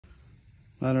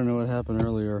I don't know what happened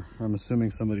earlier. I'm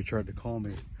assuming somebody tried to call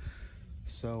me.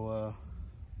 So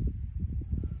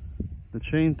the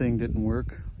chain thing didn't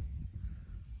work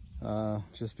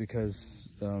just because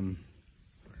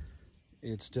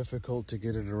it's difficult to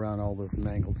get it around all this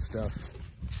mangled stuff.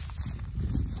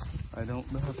 I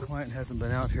don't know if the client hasn't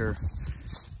been out here.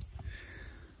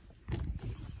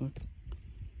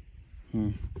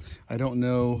 I don't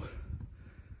know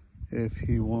if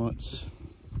he wants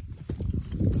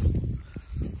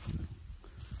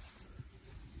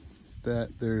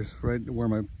that. There's right where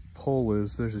my pole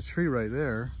is, there's a tree right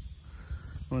there.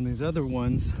 On these other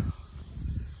ones,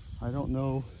 I don't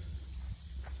know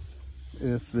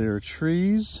if they're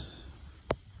trees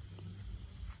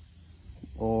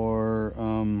or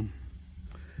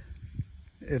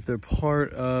if they're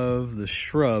part of the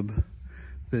shrub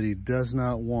that he does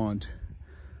not want.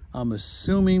 I'm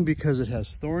assuming because it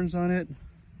has thorns on it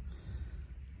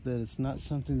that it's not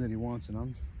something that he wants, and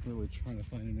I'm really trying to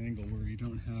find an angle where you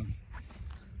don't have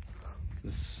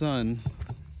the sun.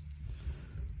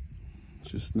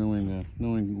 Just knowing a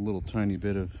little tiny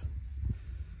bit of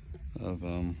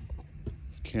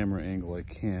camera angle I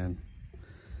can.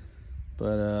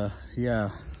 But yeah,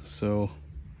 so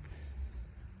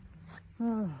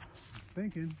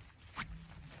thinking.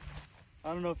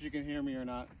 I don't know if you can hear me or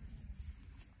not.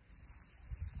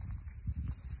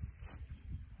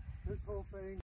 This whole thing